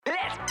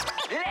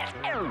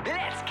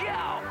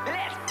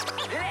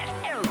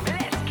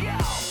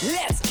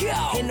Let's go.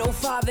 In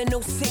 05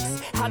 and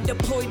 06, I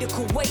deployed to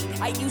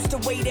Kuwait. I used to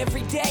wait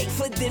every day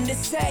for them to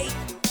say,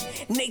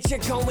 nature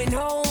going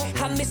home.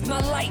 I missed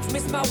my life,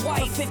 missed my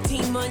wife. For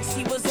 15 months,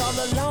 she was all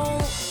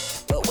alone.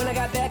 But when I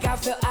got back, I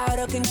felt out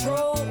of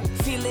control.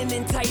 Feeling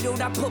entitled,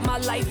 I put my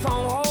life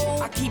on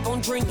hold. I keep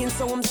on drinking,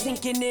 so I'm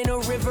sinking in a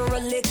river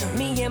of liquor.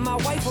 Me and my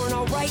wife weren't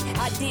alright,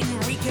 I didn't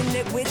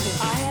reconnect with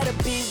her. I had a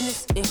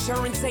business,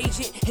 insurance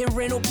agent, and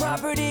rental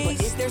properties.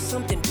 But is there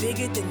something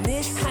bigger than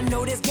this? I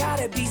know there's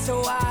gotta be,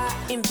 so I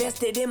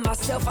invested in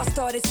myself. I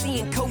started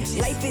seeing coaches.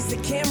 Life is a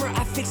camera,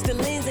 I fixed the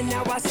lens, and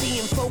now I see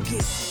in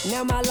focus.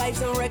 Now my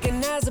life's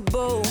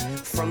unrecognizable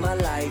from my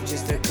life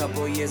just a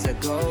couple years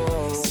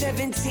ago.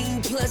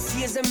 17 plus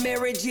years of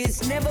marriage,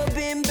 it's never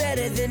been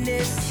better than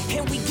this.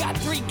 And we got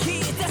 3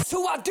 kids, that's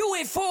who I do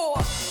it for.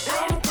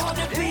 I'm called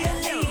to be a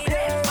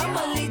leader.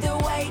 I'ma lead the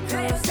way,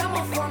 cause I'm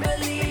a firm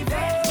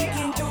believer. We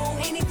can do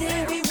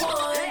anything we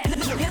want.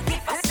 Look,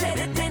 if I said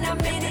it, then I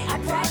meant it. I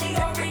probably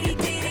already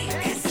did it.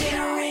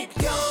 Consider it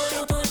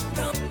done.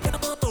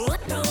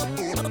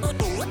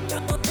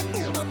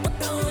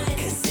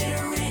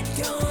 Consider it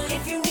done.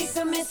 If you need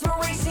some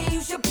inspiration,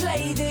 you should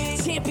play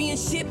this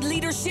Championship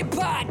Leadership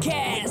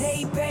Podcast with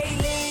Nate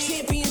Bailey.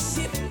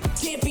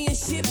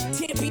 Championship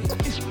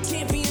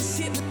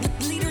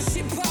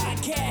Leadership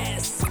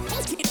Podcast.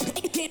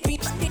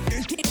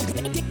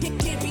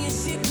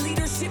 Championship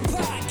Leadership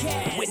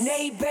Podcast with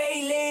Nate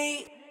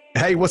Bailey.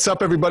 Hey, what's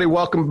up, everybody?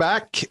 Welcome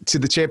back to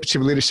the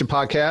Championship Leadership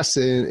Podcast,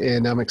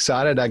 and I'm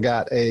excited. I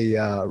got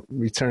a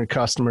return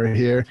customer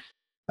here,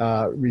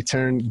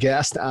 return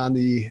guest on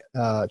the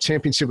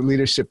Championship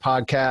Leadership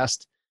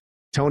Podcast,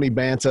 Tony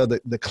Banta,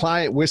 the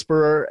client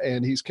whisperer,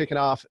 and he's kicking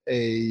off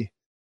a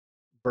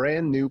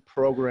brand new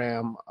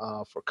program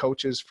for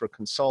coaches, for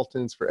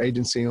consultants, for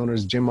agency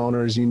owners, gym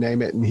owners, you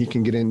name it. And he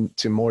can get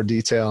into more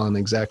detail on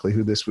exactly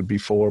who this would be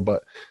for,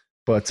 but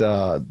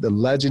the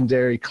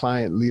Legendary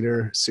Client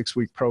Leader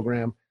 6-week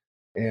program.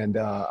 And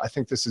I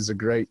think this is a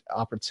great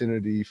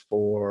opportunity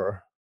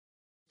for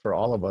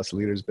all of us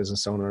leaders,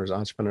 business owners,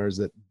 entrepreneurs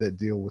that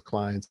deal with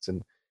clients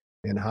and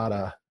how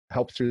to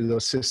help through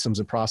those systems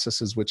and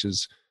processes, which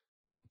is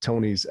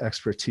Tony's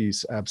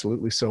expertise.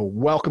 Absolutely. So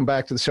welcome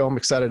back to the show. I'm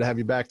excited to have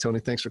you back, Tony.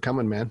 Thanks for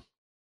coming, man.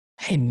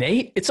 Hey,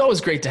 Nate, it's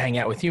always great to hang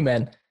out with you,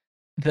 man.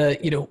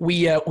 We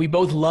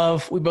both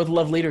love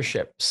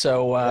leadership.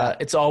 So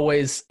it's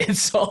always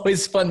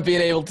fun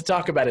being able to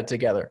talk about it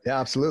together. Yeah,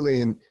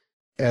 absolutely. And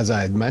as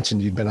I had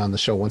mentioned, you've been on the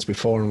show once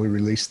before, and we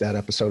released that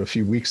episode a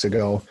few weeks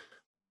ago.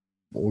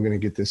 We're going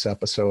to get this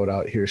episode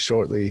out here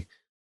shortly,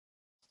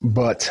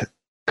 but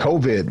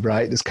COVID,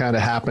 right? This kind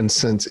of happened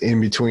since in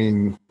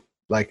between.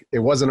 Like it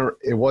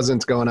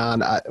wasn't going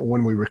on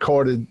when we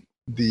recorded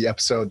the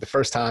episode the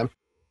first time.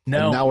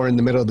 No. And now we're in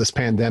the middle of this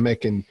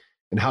pandemic and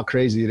how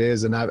crazy it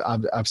is. And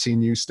I've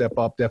seen you step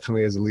up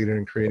definitely as a leader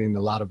in creating a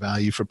lot of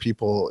value for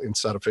people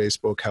inside of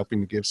Facebook,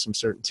 helping to give some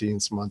certainty in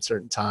some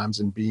uncertain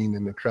times and being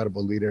an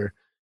incredible leader.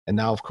 And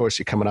now, of course,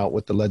 you're coming out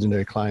with the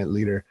Legendary Client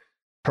Leader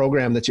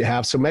program that you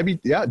have. So maybe,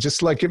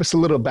 just like give us a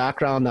little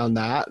background on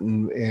that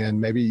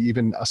and maybe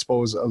even, I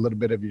suppose, a little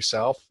bit of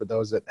yourself. For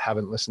those that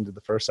haven't listened to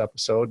the first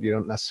episode, you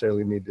don't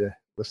necessarily need to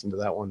listen to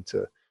that one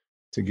to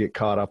get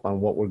caught up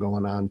on what we're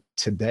going on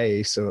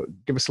today. So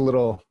give us a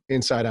little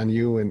insight on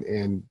you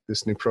and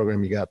this new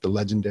program you got, the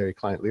Legendary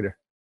Client Leader.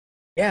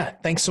 Yeah,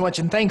 thanks so much.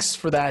 And thanks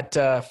for that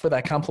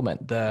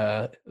compliment.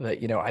 I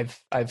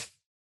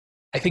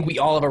think we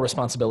all have a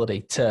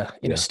responsibility to,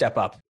 step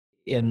up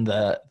in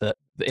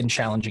in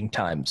challenging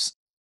times.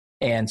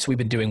 And so we've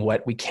been doing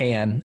what we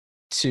can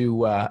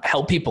to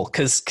help people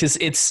because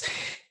it's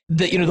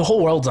the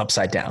whole world's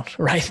upside down,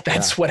 right?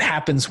 That's what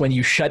happens when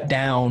you shut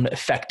down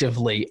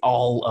effectively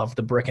all of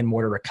the brick and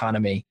mortar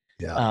economy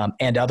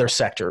and other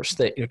sectors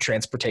that,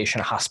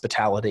 transportation,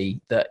 hospitality,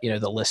 the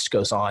list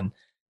goes on.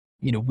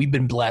 We've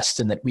been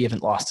blessed in that we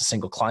haven't lost a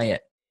single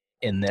client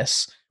in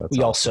this. That's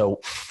awesome. Also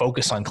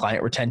focus on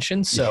client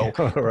retention. So,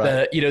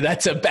 right.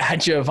 That's a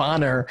badge of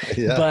honor,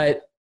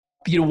 but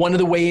one of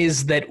the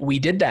ways that we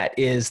did that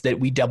is that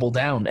we doubled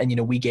down and,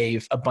 we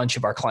gave a bunch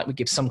of our clients, we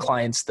gave some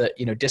clients the,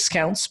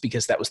 discounts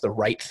because that was the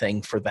right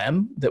thing for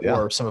them that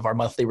were some of our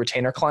monthly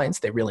retainer clients.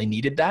 They really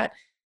needed that.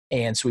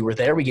 And so we were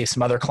there. We gave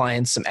some other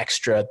clients some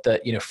extra,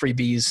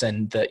 freebies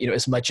and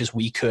as much as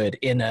we could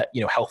in a,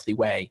 healthy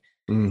way.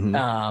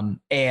 Mm-hmm.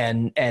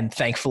 And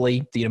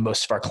thankfully,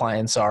 most of our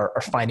clients are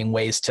finding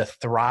ways to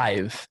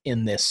thrive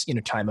in this,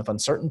 time of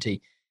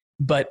uncertainty,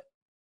 but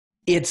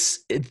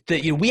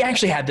we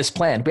actually had this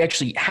planned. We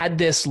actually had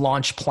this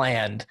launch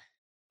planned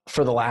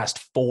for the last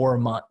 4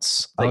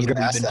 months. We've been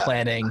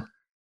planning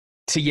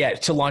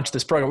to launch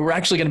this program. We were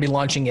actually going to be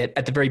launching it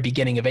at the very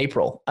beginning of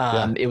April.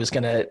 It was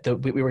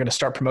we were going to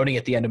start promoting it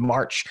at the end of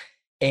March.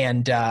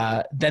 And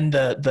then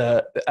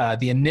the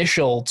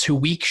initial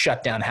 2-week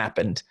shutdown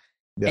happened.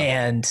 Yeah.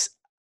 And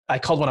I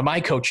called one of my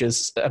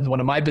coaches, one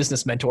of my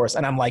business mentors,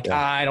 and I'm like,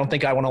 I don't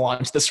think I want to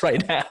launch this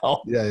right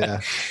now.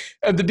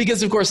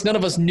 Because of course, none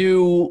of us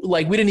knew,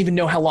 like, we didn't even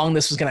know how long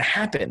this was going to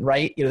happen.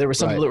 Right. There were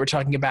some people that were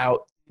talking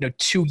about,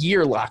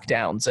 2-year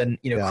lockdowns and,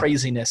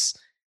 craziness.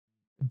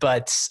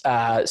 But,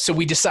 so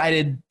we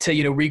decided to,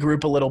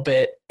 regroup a little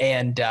bit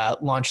and,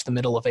 launch the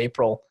middle of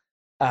April.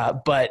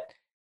 But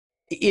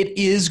it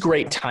is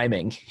great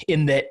timing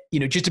in that,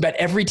 just about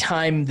every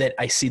time that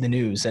I see the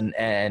news, and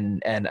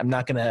I'm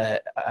not going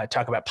to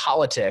talk about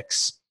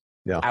politics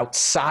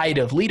outside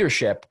of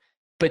leadership,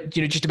 but,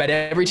 just about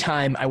every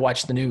time I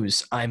watch the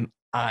news, I'm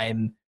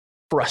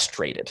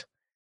frustrated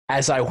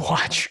as I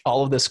watch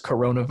all of this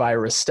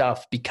coronavirus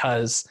stuff,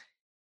 because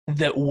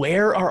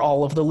where are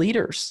all of the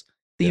leaders?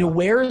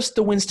 Where's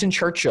the Winston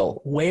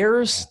Churchill?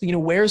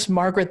 Where's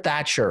Margaret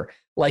Thatcher?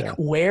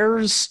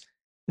 Where's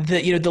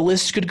the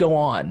list could go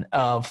on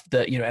of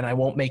and I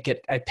won't make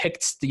it, I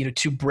picked the,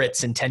 2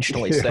 Brits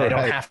intentionally so that I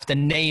don't have to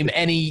name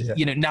any,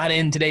 not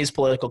in today's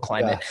political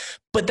climate,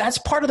 but that's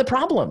part of the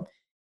problem,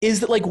 is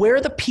that where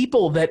are the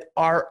people that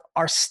are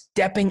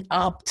stepping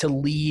up to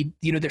lead?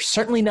 They're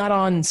certainly not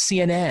on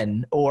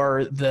CNN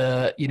or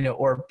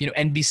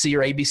NBC or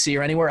ABC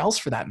or anywhere else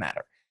for that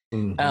matter.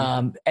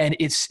 Mm-hmm. And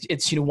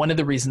it's one of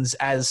the reasons,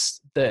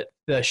 as the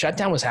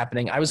shutdown was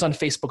happening, I was on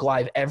Facebook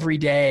Live every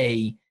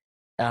day,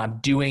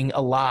 doing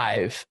a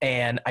live,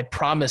 and I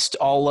promised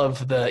all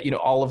of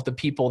the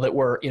people that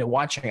were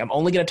watching, I'm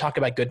only going to talk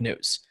about good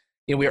news.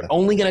 We are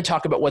only going to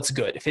talk about what's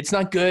good. If it's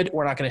not good,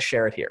 we're not going to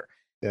share it here.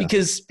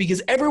 Because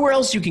everywhere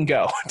else you can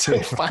go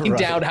to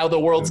find out how the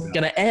world's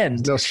going to end.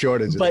 There's no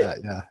shortage of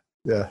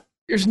that.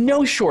 There's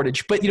no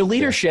shortage. But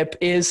leadership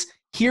is,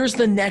 here's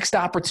the next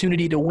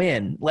opportunity to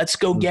win. Let's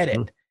go get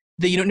it.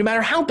 No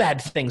matter how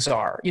bad things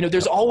are,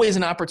 there's always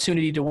an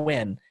opportunity to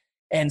win.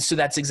 And so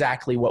that's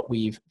exactly what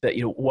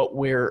what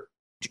we're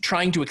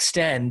trying to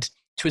extend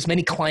to as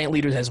many client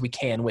leaders as we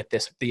can with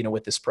this,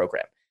 with this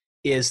program,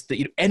 is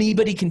that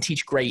anybody can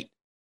teach great.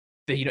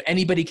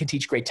 Anybody can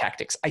teach great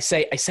tactics. I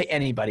say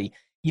anybody.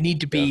 You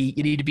need to be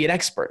an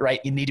expert, right?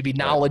 You need to be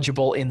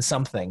knowledgeable in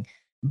something.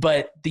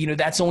 But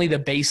that's only the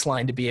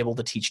baseline to be able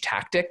to teach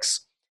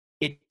tactics.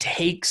 It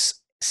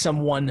takes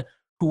someone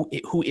who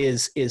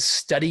is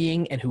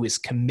studying and who is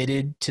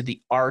committed to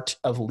the art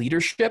of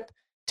leadership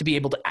to be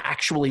able to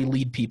actually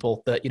lead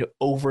people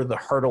over the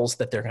hurdles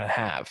that they're going to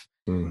have.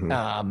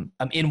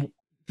 In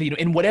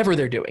whatever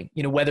they're doing,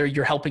 whether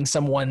you're helping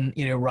someone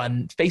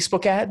run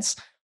Facebook ads,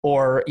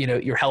 or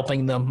you're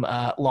helping them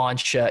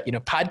launch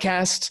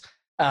podcast,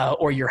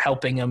 or you're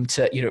helping them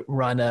to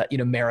run a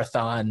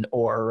marathon,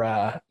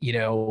 or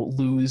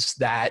lose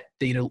that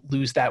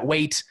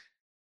weight,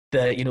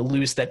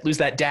 lose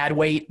that dad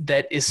weight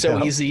that is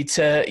so easy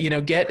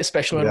to get,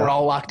 especially when we're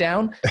all locked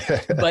down.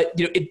 But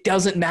it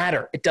doesn't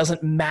matter. It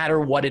doesn't matter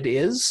what it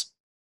is,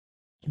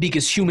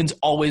 because humans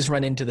always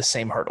run into the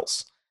same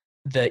hurdles.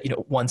 That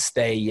once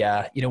they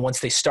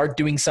start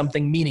doing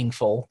something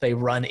meaningful, they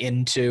run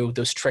into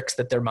those tricks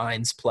that their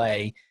minds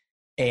play,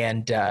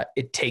 and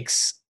it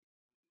takes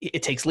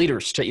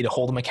leaders to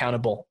hold them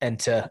accountable and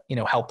to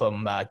help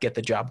them get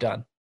the job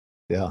done.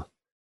 Yeah.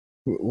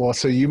 Well,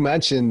 so you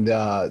mentioned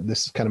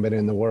this has kind of been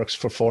in the works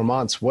for 4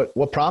 months.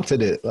 What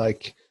prompted it?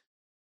 Like,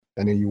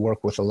 I know you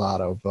work with a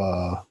lot of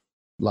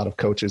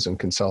coaches and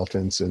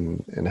consultants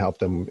and help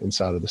them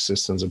inside of the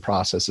systems and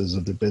processes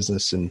of the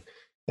business, and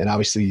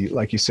obviously,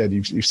 like you said,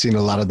 you've seen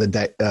a lot of the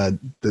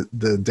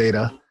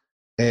data,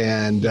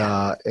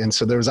 and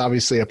so there was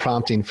obviously a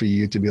prompting for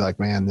you to be like,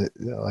 man,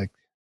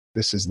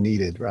 this is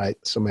needed, right?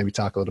 So maybe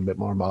talk a little bit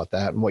more about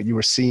that and what you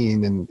were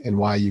seeing and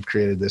why you've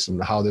created this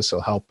and how this will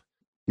help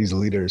these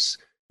leaders,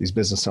 these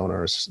business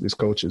owners, these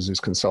coaches, these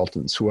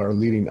consultants who are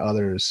leading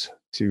others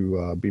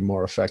to be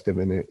more effective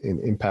and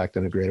impact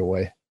in a greater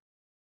way.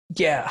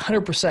 Yeah,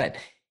 100%.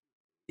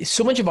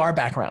 So much of our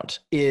background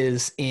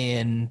is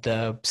in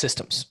the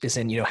systems, is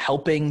in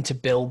helping to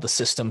build the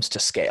systems to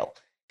scale.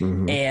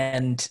 Mm-hmm.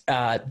 And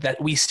that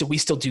we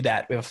still do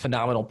that. We have a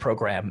phenomenal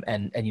program,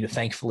 and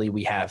thankfully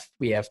we have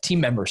team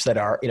members that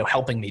are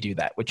helping me do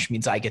that, which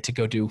means I get to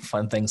go do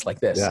fun things like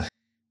this. Yeah.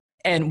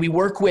 And we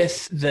work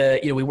with 6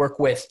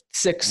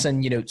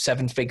 and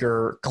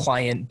 7-figure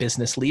client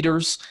business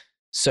leaders.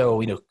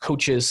 So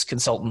coaches,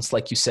 consultants,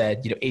 like you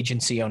said,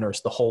 agency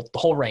owners, the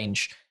whole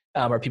range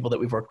are people that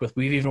we've worked with.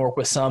 We've even worked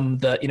with some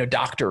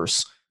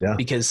doctors. Yeah.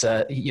 Because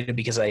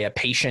a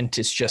patient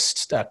is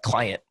just a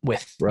client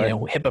with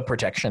HIPAA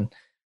protection.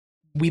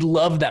 We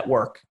love that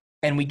work,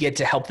 and we get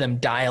to help them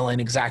dial in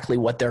exactly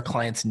what their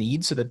clients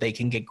need so that they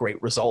can get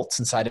great results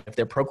inside of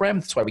their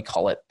program. That's why we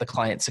call it the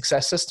client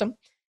success system.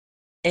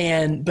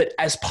 But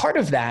as part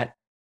of that,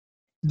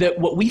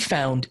 what we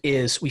found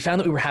that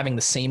we were having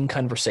the same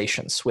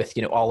conversations with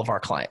all of our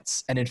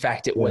clients, and in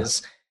fact, it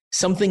was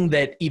something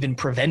that even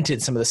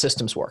prevented some of the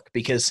systems work,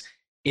 because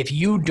if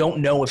you don't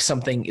know if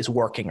something is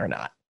working or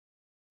not,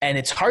 and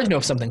it's hard to know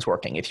if something's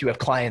working if you have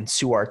clients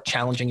who are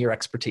challenging your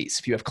expertise,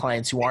 if you have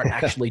clients who aren't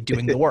actually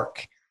doing the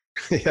work,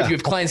 if you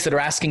have clients that are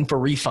asking for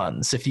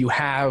refunds, if you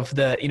have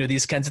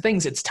these kinds of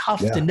things, it's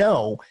tough to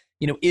know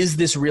is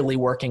this really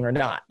working or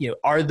not?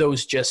 Are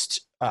those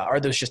just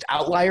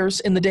outliers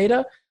in the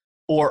data,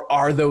 or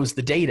are those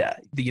the data?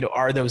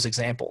 Are those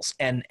examples?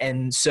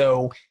 And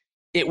so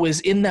it was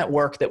in that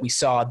work that we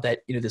saw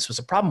that this was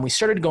a problem. We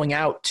started going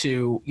out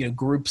to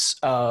groups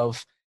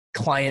of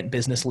client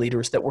business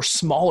leaders that were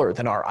smaller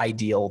than our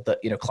ideal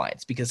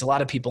clients, because a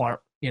lot of people aren't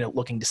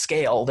looking to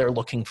scale. They're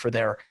looking for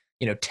their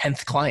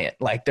 10th client.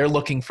 Like they're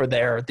looking for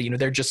their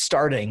they're just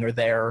starting,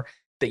 or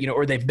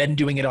or they've been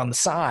doing it on the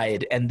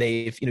side and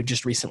they've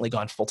just recently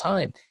gone full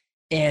time.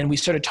 And we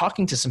started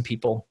talking to some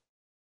people,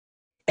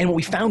 and what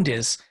we found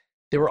is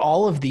there were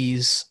all of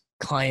these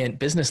client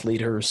business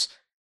leaders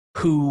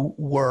who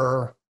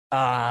were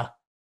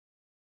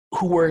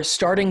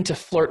starting to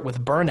flirt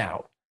with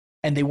burnout,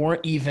 and they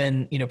weren't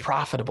even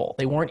profitable.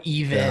 They weren't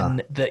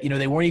even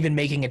they weren't even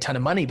making a ton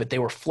of money, but they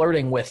were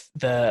flirting with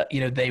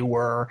they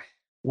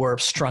were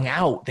strung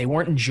out. They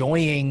weren't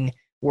enjoying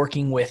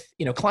working with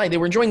clients. They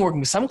were enjoying working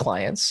with some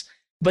clients,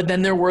 but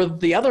then there were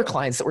the other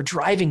clients that were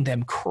driving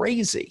them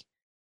crazy.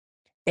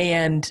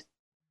 And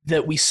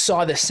that we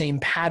saw the same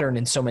pattern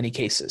in so many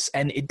cases.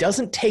 And it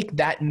doesn't take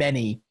that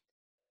many,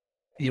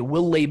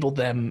 we'll label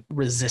them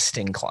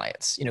resisting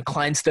clients,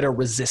 clients that are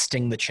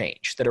resisting the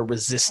change, that are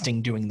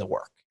resisting doing the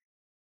work.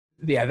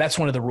 Yeah, that's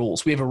one of the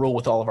rules. We have a rule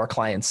with all of our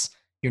clients.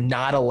 You're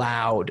not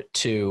allowed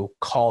to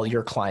call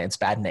your clients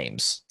bad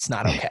names. It's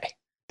not okay.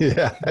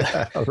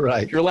 Yeah,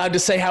 right. You're allowed to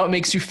say how it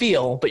makes you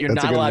feel, but you're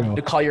not allowed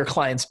to call your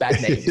clients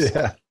bad names.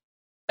 Yeah.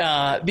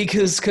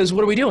 Because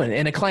what are we doing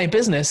in a client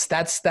business?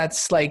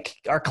 That's like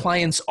our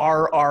clients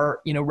are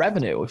our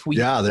revenue. If we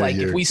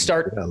if we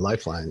start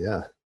lifeline,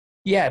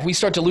 if we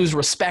start to lose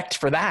respect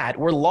for that,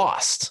 we're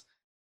lost.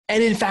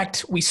 And in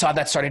fact, we saw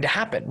that starting to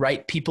happen.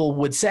 Right? People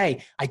would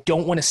say, "I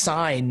don't want to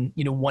sign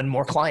one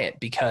more client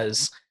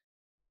because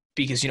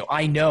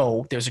I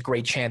know there's a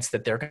great chance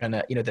that they're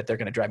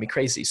gonna drive me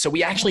crazy." So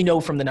we actually know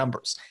from the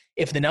numbers,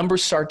 if the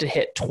numbers start to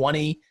hit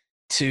 20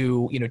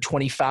 to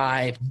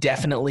 25,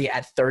 definitely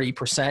at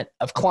 30%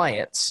 of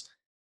clients,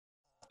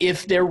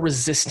 if they're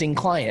resisting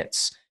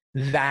clients,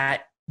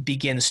 that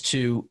begins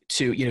to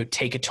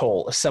take a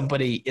toll. If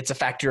somebody, it's a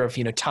factor of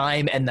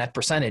time and that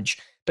percentage.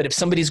 But if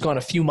somebody's gone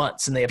a few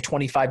months and they have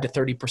 25 to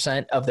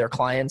 30% of their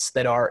clients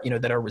that are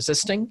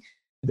resisting,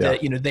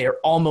 they are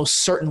almost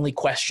certainly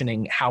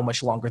questioning how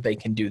much longer they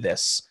can do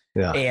this,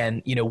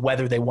 and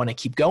whether they want to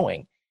keep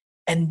going.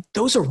 And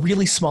those are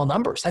really small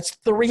numbers. That's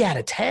 3 out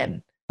of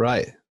 10.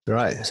 Right.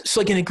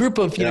 So like in a group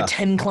of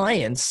 10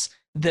 clients,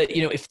 that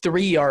if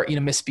 3 are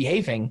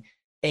misbehaving,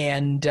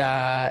 and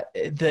the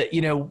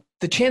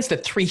chance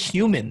that 3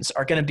 humans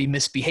are going to be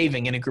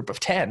misbehaving in a group of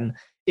 10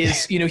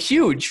 is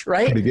huge,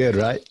 right? Pretty good,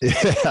 right?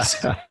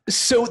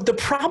 So the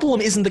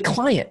problem isn't the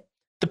client.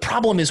 The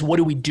problem is, what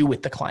do we do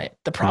with the client?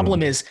 The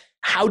problem is,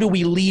 how do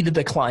we lead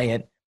the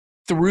client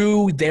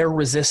through their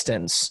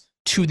resistance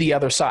to the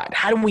other side?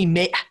 How do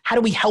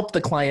we help the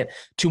client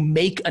to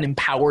make an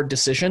empowered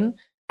decision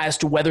as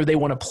to whether they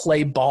want to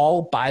play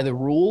ball by the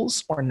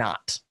rules or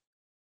not?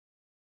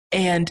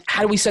 And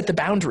how do we set the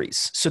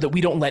boundaries so that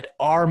we don't let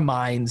our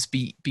minds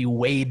be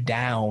weighed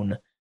down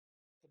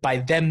by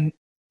them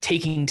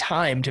taking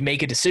time to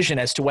make a decision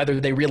as to whether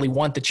they really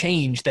want the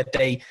change that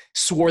they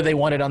swore they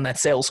wanted on that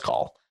sales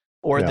call,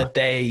 or that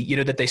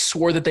they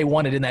swore that they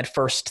wanted in that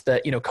first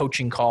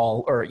coaching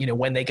call, or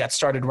when they got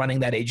started running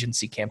that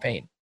agency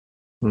campaign.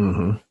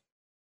 Mm-hmm.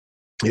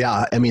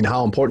 Yeah, I mean,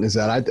 how important is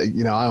that?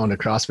 I owned a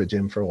CrossFit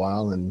gym for a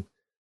while, and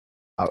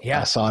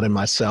I saw it in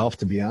myself,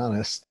 to be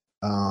honest.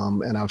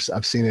 And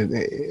I've seen it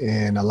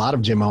in a lot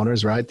of gym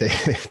owners, right?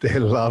 They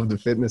love the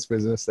fitness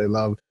business. They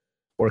love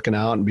working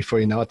out, and before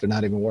you know it, they're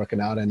not even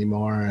working out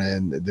anymore,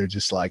 and they're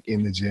just like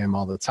in the gym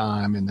all the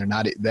time, and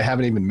they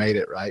haven't even made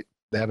it, right?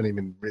 They haven't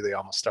even really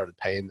almost started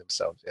paying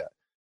themselves yet.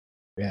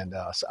 And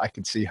so I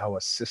can see how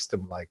a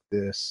system like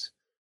this,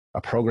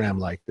 a program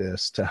like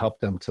this, to help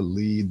them to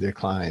lead their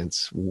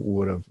clients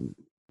would have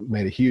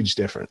made a huge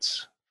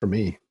difference for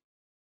me.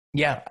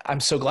 Yeah, I'm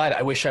so glad.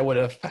 I wish I would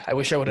have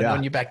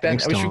known you back then.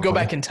 I wish we'd go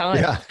back in time.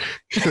 Yeah.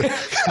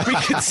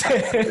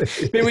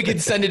 Maybe we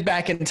could send it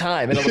back in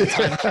time in a little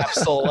time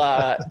capsule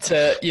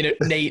to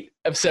Nate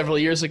of several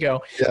years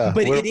ago. Yeah.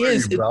 But it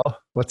is, bro?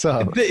 What's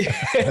up? We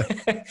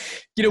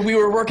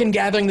were working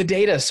gathering the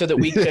data so that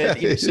we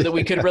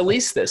could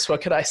release this.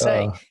 What could I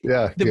say?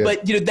 But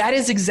that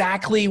is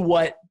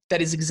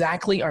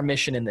exactly our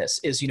mission in this.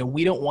 Is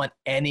we don't want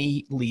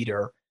any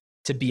leader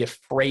to be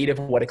afraid of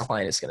what a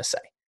client is going to say.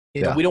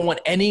 We don't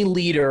want any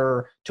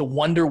leader to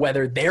wonder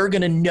whether they're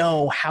going to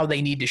know how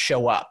they need to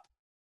show up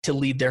to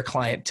lead their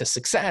client to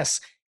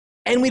success.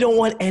 And we don't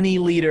want any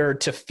leader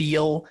to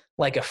feel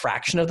like a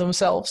fraction of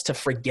themselves, to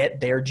forget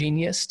their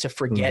genius, to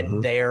forget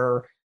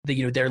their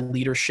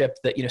leadership,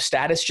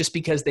 status, just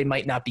because they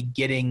might not be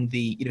getting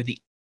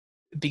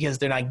because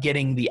they're not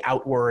getting the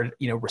outward,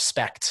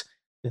 respect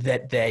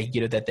that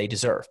they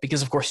deserve.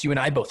 Because of course, you and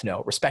I both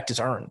know respect is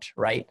earned,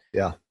 right?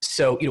 Yeah.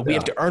 So, we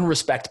have to earn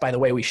respect by the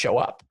way we show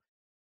up.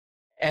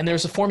 And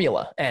there's a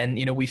formula, and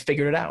we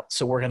figured it out.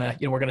 So we're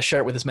gonna share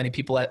it with as many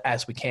people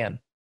as we can.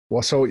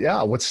 Well, so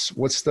yeah, what's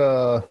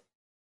the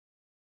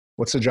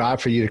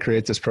drive for you to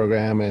create this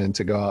program and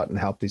to go out and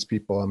help these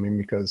people? I mean,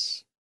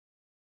 because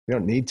you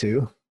don't need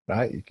to,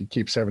 right? You could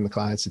keep serving the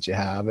clients that you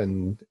have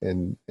and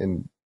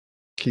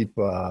keep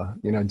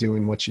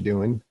doing what you're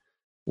doing.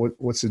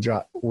 What's the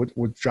drive?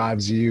 What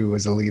drives you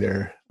as a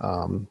leader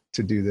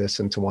to do this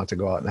and to want to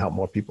go out and help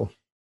more people?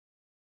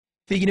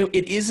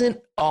 It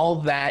isn't all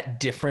that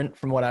different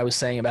from what I was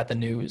saying about the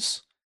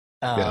news,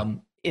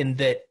 in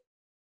that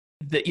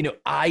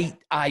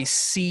I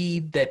see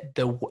that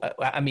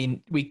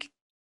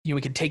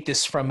we could take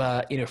this from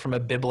a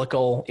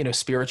biblical,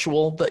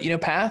 spiritual,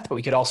 path, but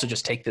we could also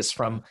just take this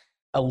from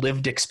a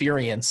lived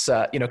experience,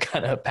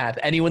 kind of path.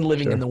 Anyone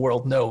living in the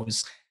world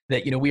knows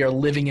that, we are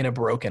living in a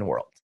broken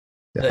world.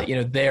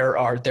 That, there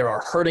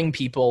are hurting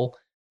people,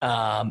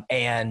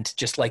 and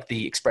just like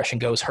the expression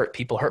goes, hurt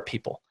people hurt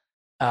people.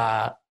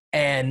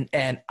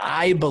 And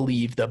I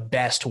believe the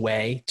best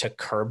way to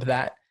curb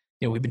that,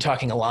 we've been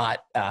talking a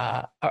lot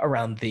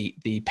around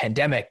the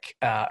pandemic,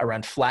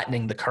 around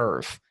flattening the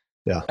curve.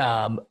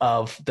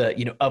 Of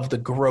the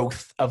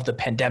growth of the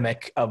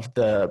pandemic, of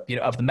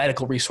the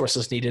medical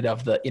resources needed,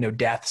 of the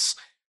deaths.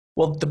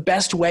 Well, the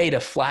best way to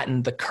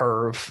flatten the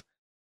curve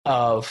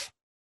of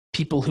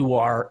people who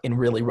are in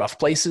really rough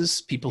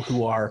places, people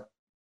who are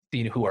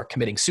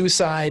committing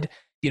suicide,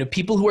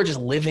 people who are just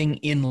living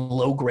in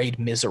low grade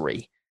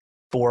misery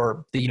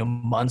for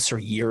months or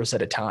years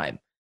at a time.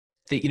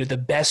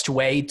 The best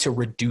way to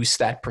reduce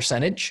that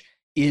percentage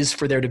is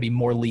for there to be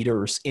more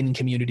leaders in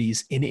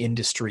communities, in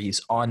industries,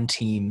 on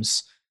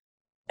teams.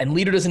 And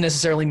leader doesn't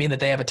necessarily mean that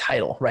they have a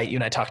title, right? You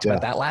and I talked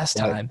about that last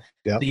time.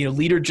 Yep.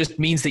 Leader just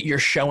means that you're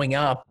showing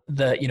up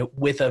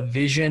with a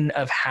vision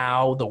of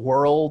how the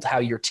world, how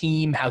your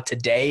team, how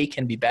today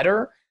can be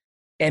better,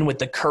 and with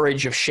the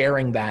courage of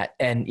sharing that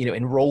and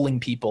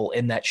enrolling people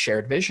in that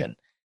shared vision.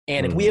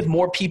 And if we have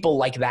more people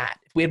like that,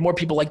 if we had more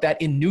people like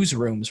that in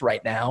newsrooms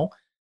right now,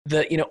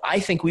 I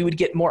think we would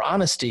get more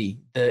honesty.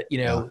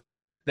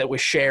 That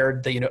was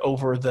shared,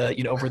 over the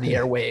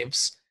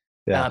airwaves,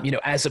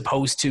 as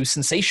opposed to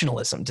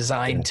sensationalism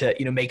designed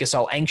to make us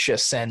all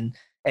anxious and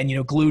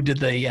glued to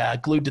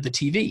the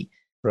TV.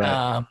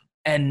 Right.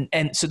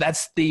 And so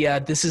that's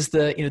this is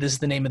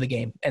the name of the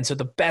game. And so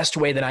the best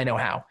way that I know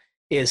how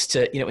is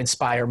to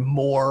inspire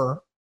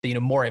more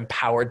more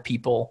empowered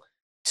people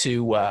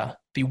to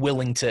be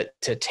willing to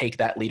take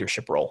that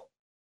leadership role.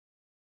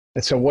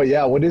 And so what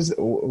is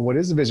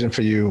the vision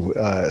for you,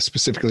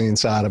 specifically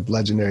inside of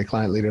Legendary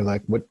Client Leader?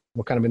 Like what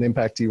kind of an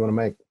impact do you want to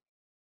make?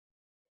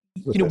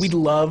 We'd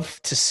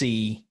love to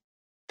see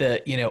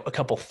a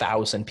couple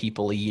thousand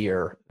people a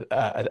year,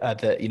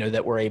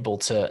 that we're able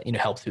to,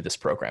 help through this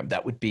program.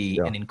 That would be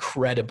an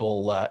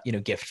incredible,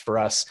 gift for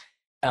us.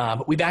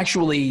 We've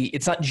actually,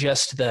 it's not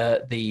just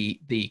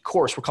the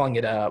course, we're calling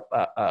it a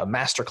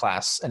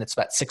masterclass, and it's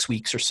about 6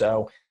 weeks or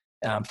so.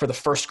 For the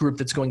first group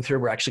that's going through,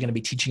 we're actually going to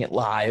be teaching it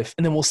live,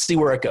 and then we'll see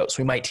where it goes.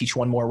 We might teach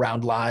one more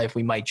round live.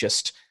 We might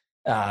just,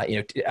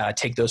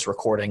 take those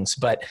recordings.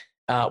 But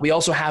we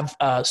also have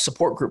a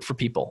support group for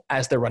people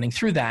as they're running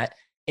through that,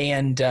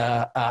 and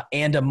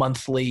a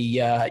monthly,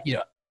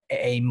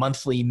 a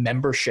monthly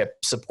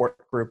membership support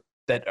group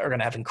that are going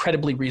to have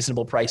incredibly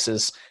reasonable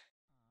prices.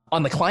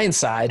 On the client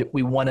side,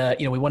 we want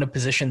to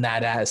position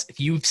that as, if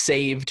you've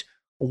saved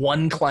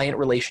one client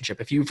relationship,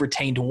 if you've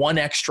retained one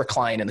extra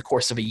client in the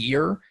course of a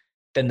year,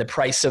 then the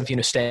price of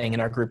staying in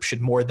our group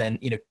should more than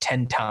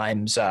 10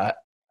 times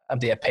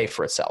pay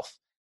for itself.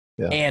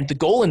 Yeah. And the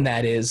goal in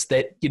that is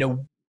that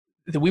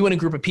that we want a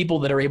group of people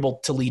that are able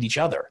to lead each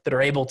other, that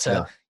are able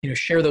to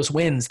share those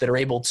wins, that are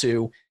able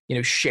to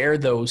share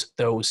those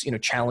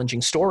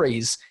challenging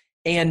stories,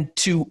 and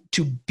to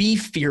be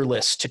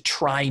fearless, to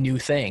try new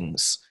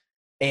things,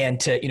 and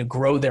to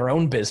grow their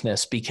own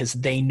business, because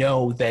they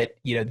know that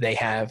they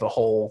have a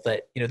whole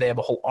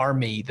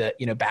army that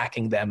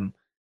backing them.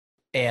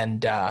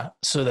 And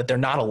so that they're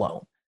not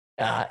alone.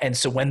 And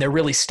so when they're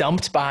really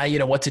stumped by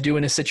what to do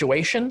in a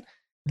situation,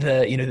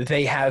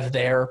 they have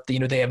their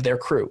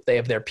crew, they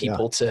have their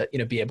people to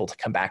be able to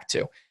come back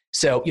to.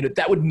 So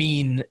that would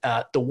mean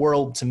the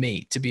world to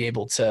me, to be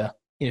able to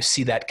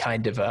see that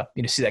kind of a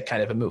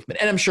movement.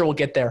 And I'm sure we'll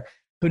get there.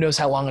 Who knows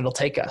how long it'll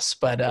take us,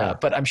 but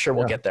I'm sure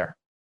we'll get there.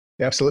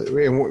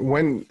 Absolutely. And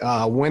when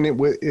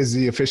is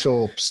the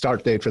official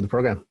start date for the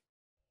program?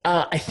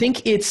 I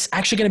think it's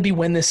actually going to be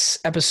when this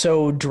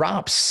episode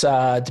drops,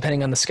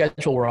 depending on the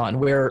schedule we're on.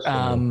 We're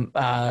going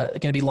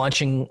to be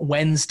launching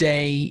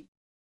Wednesday.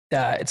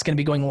 It's going to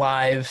be going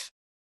live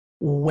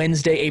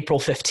Wednesday, April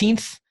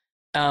 15th.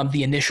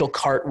 The initial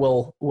cart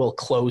will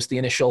close. The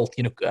initial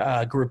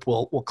group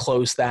will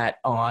close that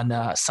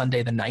on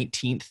Sunday the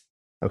 19th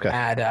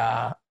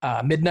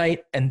at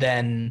midnight, and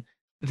then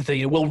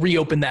we'll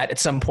reopen that at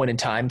some point in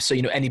time. So,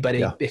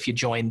 anybody, if you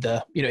join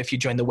the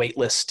wait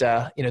list,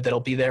 that'll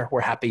be there.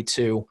 We're happy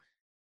to,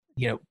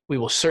 we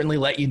will certainly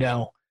let you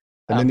know,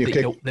 and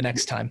then the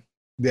next time.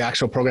 The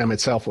actual program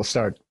itself will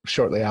start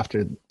shortly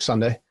after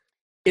Sunday.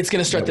 It's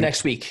going to start the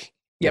next week.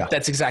 Yep.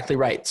 That's exactly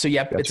right. So,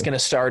 it's going to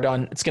start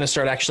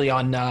actually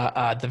on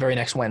the very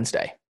next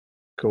Wednesday.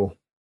 Cool.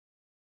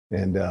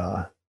 And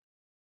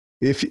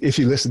if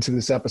you listen to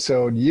this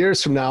episode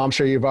years from now, I'm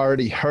sure you've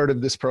already heard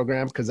of this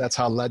program, because that's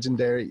how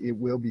legendary it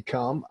will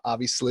become.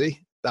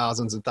 Obviously,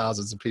 thousands and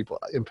thousands of people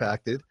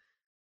impacted.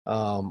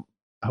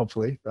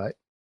 Hopefully, right?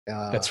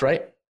 That's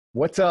right.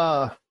 What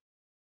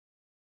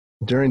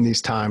during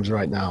these times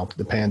right now,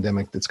 the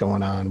pandemic that's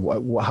going on,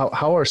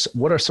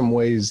 what are some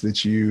ways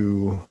that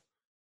you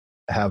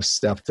have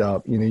stepped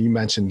up? You know, you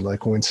mentioned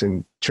like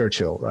Winston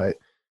Churchill, right?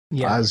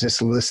 Yeah. I was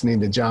just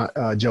listening to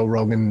Joe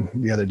Rogan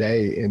the other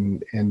day,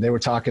 and they were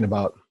talking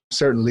about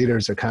certain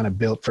leaders are kind of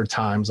built for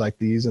times like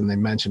these, and they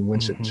mentioned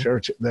Winston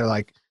Churchill. They're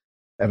like,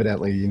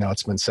 evidently, you know,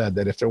 it's been said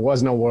that if there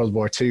was no World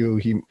War II,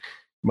 he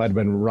might have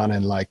been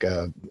running like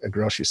a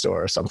grocery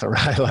store or something,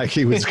 right? Like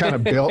he was kind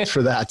of built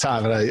for that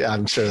time. And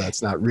I'm sure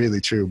that's not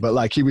really true, but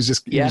like he was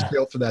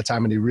built for that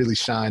time, and he really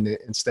shined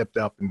and stepped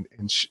up and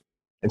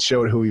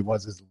showed who he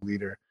was as a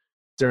leader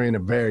during a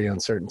very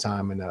uncertain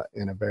time and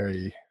in a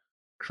very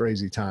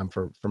crazy time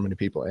for many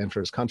people and for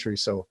his country.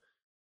 So,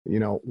 you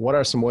know, what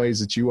are some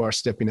ways that you are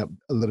stepping up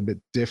a little bit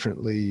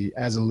differently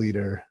as a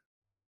leader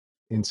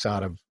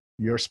inside of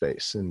your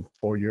space and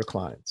for your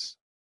clients?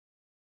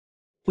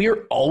 We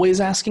are always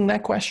asking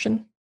that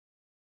question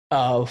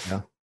of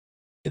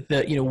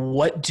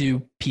what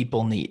do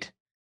people need?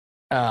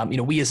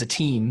 We as a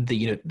team,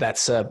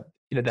 that's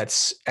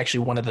actually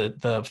one of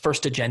the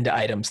first agenda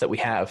items that we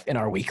have in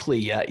our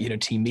weekly,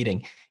 team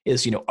meeting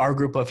is, our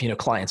group of,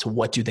 clients,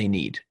 what do they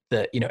need?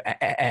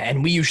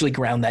 And we usually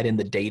ground that in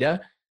the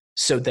data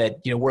so that,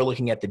 we're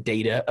looking at the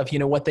data of,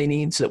 what they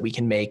need so that we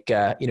can make,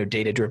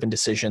 data-driven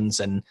decisions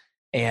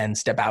and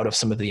step out of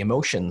some of the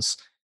emotions.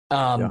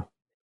 Beyond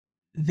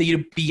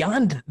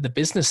the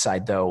business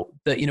side though,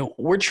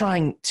 we're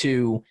trying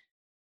to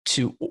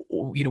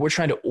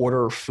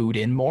order food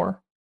in more.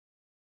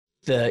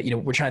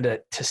 We're trying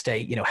to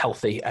stay,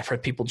 healthy. I've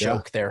heard people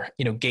joke they're,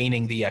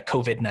 gaining the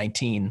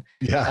COVID-19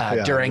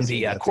 during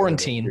the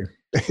quarantine.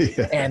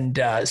 And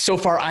so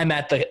far I'm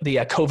at the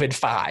COVID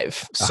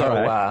 5.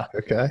 So,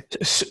 okay.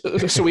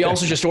 So we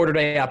also just ordered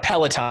a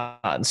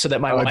Peloton so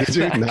that my wife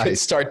could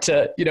start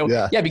to,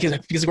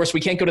 because of course we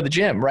can't go to the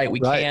gym, right?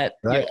 We can't,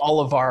 all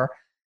of our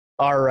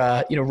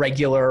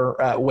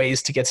regular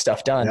ways to get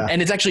stuff done. Yeah.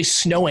 And it's actually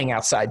snowing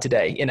outside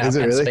today in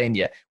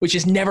Pennsylvania, really? Which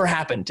has never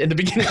happened in the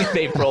beginning of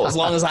April, as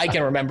long as I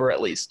can remember at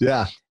least.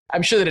 Yeah.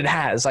 I'm sure that it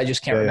has. I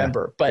just can't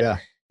remember. But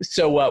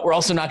so we're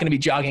also not going to be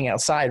jogging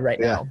outside right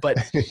now. But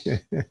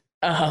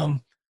we're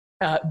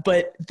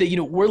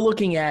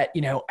looking at,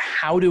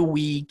 how do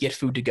we get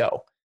food to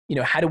go?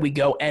 How do we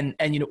go? And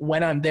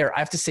when I'm there, I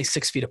have to stay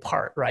 6 feet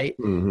apart, right?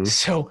 Mm-hmm.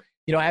 So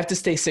I have to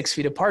stay 6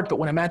 feet apart, but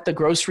when I'm at the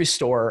grocery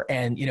store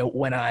and,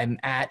 when I'm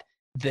at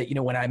the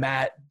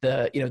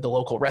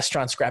local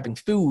restaurants grabbing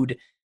food,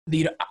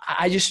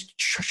 I just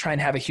try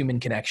and have a human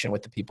connection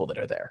with the people that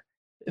are there,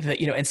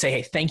 and say,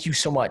 hey, thank you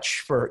so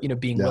much for,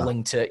 being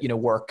willing to,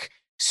 work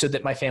so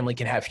that my family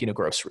can have,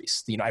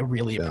 groceries. I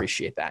really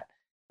appreciate that.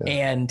 Yeah.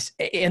 And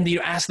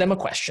ask them a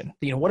question,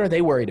 what are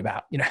they worried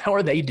about? How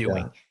are they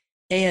doing?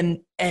 Yeah.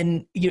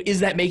 And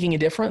is that making a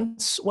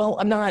difference? Well,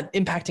 I'm not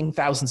impacting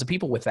thousands of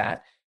people with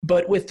that.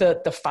 But with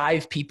the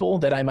 5 people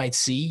that I might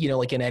see,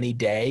 like in any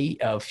day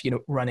of,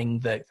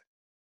 running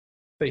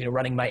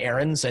running my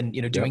errands and,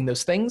 doing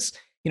those things,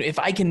 if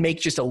I can make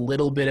just a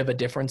little bit of a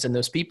difference in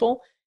those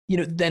people,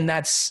 then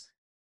that's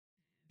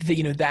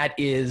that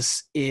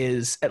is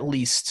at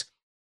least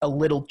a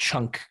little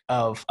chunk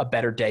of a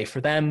better day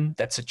for them.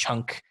 That's a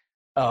chunk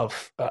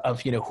of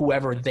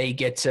whoever they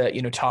get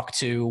to, talk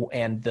to,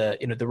 and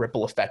the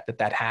ripple effect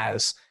that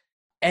has.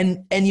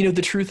 And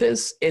the truth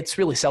is, it's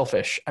really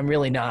selfish. I'm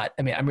really not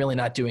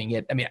doing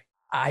it.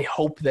 I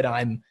hope that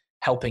I'm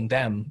helping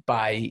them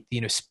by,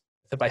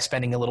 by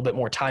spending a little bit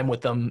more time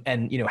with them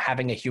and,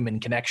 having a human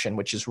connection,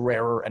 which is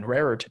rarer and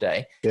rarer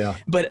today. Yeah.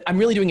 But I'm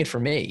really doing it for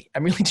me.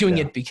 I'm really doing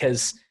it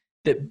because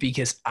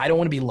I don't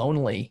want to be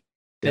lonely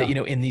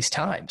in these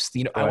times.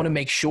 I want to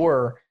make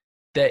sure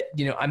that,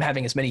 I'm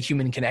having as many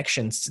human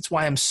connections. It's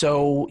why I'm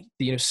so,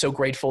 so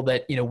grateful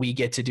that, we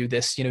get to do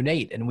this,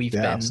 Nate, and we've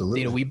been,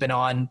 we've been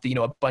on,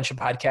 a bunch of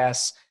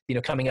podcasts,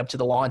 coming up to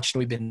the launch, and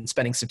we've been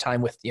spending some time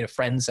with,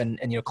 friends and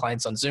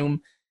clients on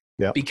Zoom.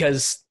 Yeah.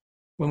 Because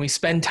when we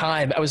spend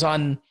time, I was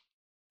on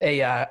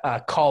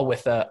a call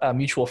with a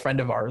mutual friend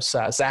of ours,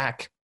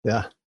 Zach.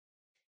 Yeah.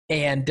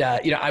 And,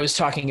 I was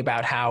talking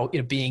about how,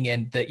 being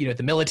in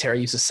the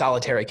military uses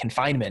solitary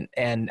confinement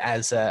and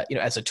as a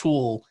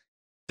tool,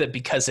 that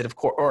because it, of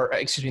course, or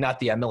excuse me, not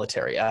the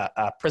military,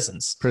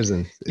 prisons.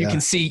 Prison. Yeah. You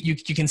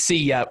can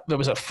see, there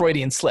was a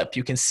Freudian slip.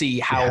 You can see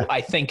how I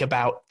think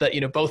about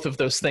both of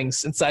those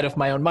things inside of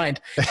my own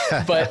mind.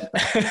 But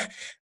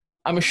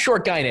I'm a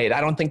short guy, Nate. I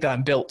don't think that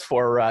I'm built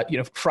for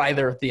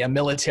either the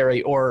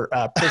military or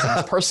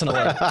prisons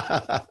personally.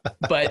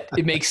 But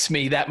it makes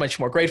me that much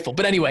more grateful.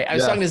 But anyway, I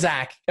was talking to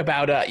Zach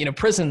about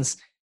prisons.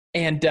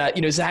 And,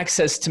 Zach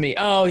says to me,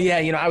 oh yeah,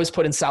 I was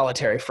put in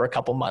solitary for a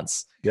couple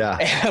months. Yeah.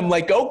 And I'm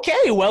like,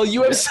 okay, well,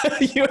 you have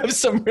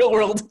some real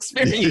world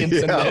experience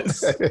in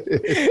this.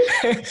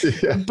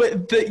 Yeah.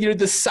 But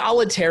the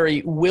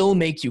solitary will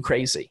make you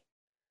crazy.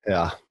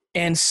 Yeah.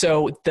 And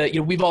so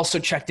we've also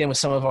checked in with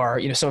some of our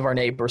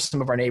neighbors.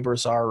 Some of our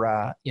neighbors are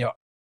a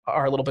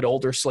little bit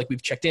older. So like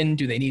we've checked in,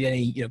 do they need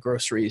any,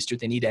 groceries? Do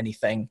they need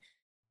anything?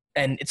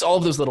 And it's all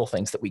of those little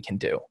things that we can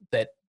do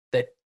that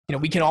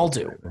we can all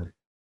do.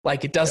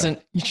 Like it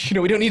doesn't,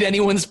 we don't need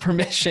anyone's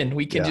permission.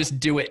 We can just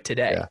do it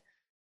today. Yeah.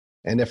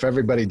 And if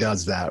everybody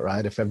does that,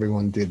 right? If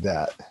everyone did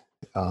that,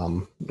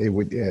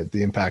 the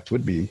impact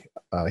would be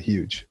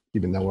huge,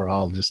 even though we're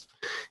all just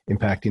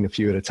impacting a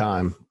few at a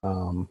time.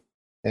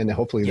 And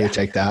hopefully they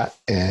take that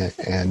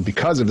and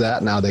because of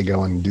that, now they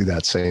go and do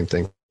that same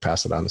thing,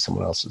 pass it on to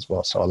someone else as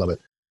well. So I love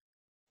it.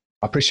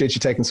 I appreciate you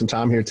taking some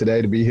time here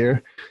today to be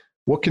here.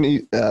 What can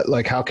you,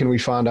 how can we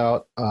find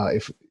out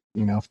if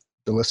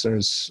the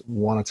listeners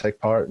want to take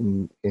part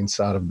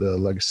inside of the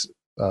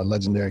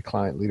Legendary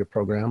Client Leader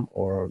Program,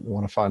 or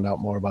want to find out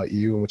more about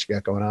you and what you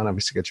got going on?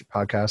 Obviously, get your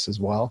podcast as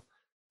well.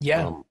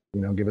 Yeah.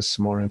 Give us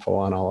some more info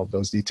on all of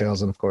those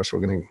details, and of course, we're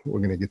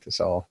gonna get this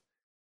all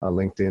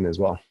linked in as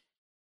well.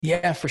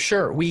 Yeah, for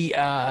sure.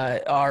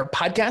 Our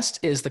podcast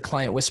is the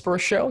Client Whisperer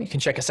Show. You can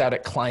check us out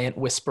at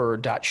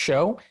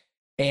clientwhisperer.show,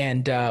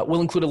 and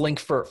we'll include a link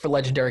for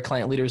Legendary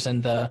Client Leaders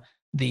in the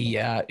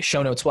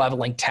show notes. We'll have a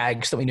link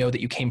tag so that we know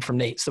that you came from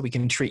Nate, so we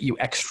can treat you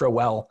extra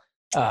well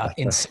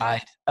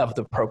inside of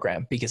the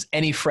program, because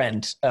any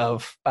friend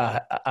of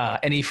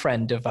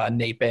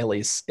Nate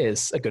Bailey's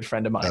is a good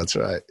friend of mine. That's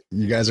right.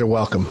 You guys are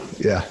welcome.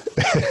 Yeah.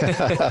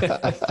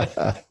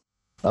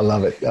 I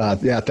love it.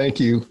 Thank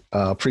you.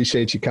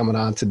 Appreciate you coming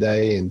on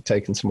today and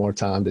taking some more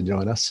time to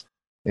join us.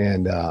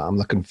 And I'm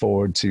looking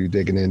forward to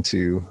digging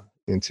into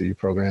your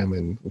program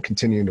and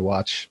continuing to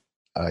watch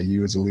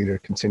you as a leader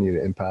continue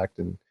to impact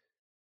and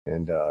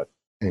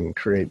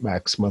create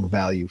maximum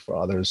value for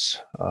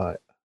others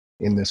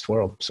in this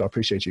world. So I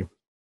appreciate you.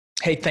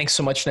 Hey, thanks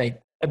so much, Nate.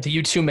 To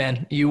you too,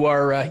 man. You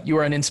are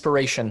an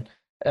inspiration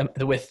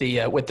with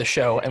the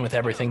show and with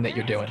everything that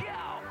you're doing.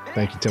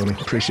 Thank you, Tony.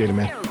 Appreciate it,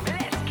 man.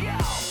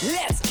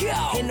 Let's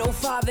go. In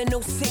 05 and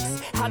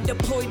 06, I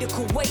deployed to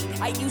Kuwait.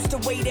 I used to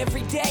wait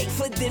every day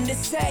for them to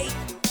say,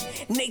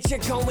 nature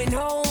going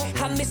home.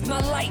 I missed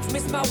my life,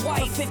 missed my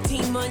wife.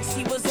 15 months,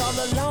 she was all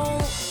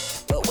alone.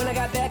 But when I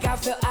got back, I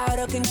felt out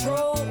of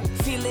control.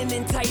 Feeling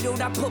entitled,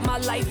 I put my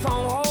life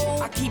on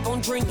hold. I keep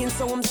on drinking,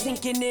 so I'm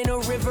sinking in a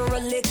river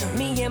of liquor.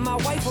 Me and my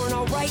wife weren't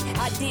alright,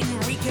 I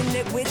didn't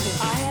reconnect with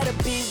her. I had a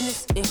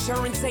business,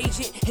 insurance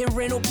agent, and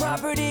rental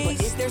properties.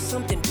 But is there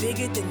something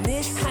bigger than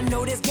this? I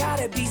know there's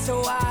gotta be,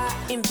 so I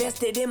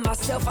invested in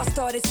myself. I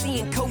started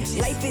seeing coaches.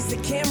 Life is a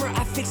camera,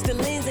 I fixed the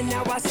lens, and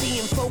now I see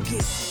in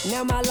focus.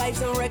 Now my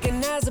life's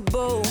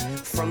unrecognizable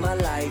from my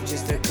life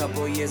just a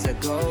couple years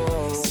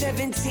ago.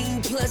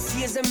 17 plus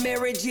years of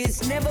marriage,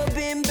 it's never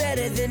been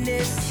better than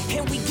this.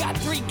 And we got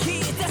 3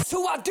 kids, that's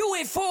who I do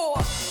it for.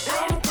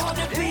 I'm called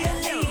to be a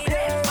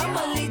leader.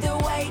 I'ma lead the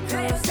way,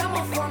 cause I'm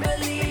a firm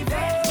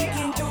believer. We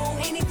can do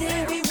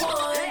anything we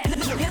want.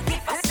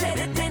 If I said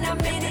it, then I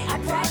meant it. I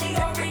probably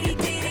already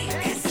did it.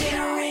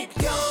 Consider it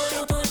done.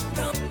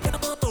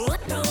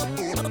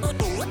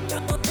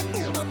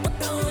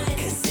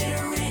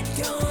 Consider it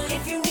done.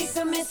 If you need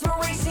some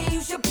inspiration,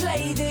 you should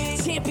play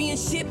this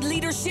Championship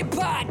Leadership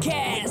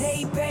Podcast with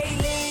Nate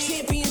Bailey.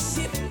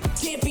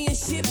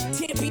 Championship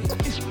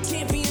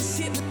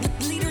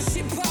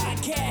Leadership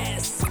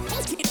Podcast.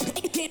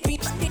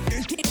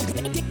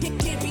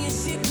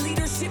 Championship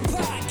Leadership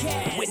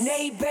Podcast with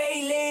Nate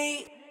Bailey.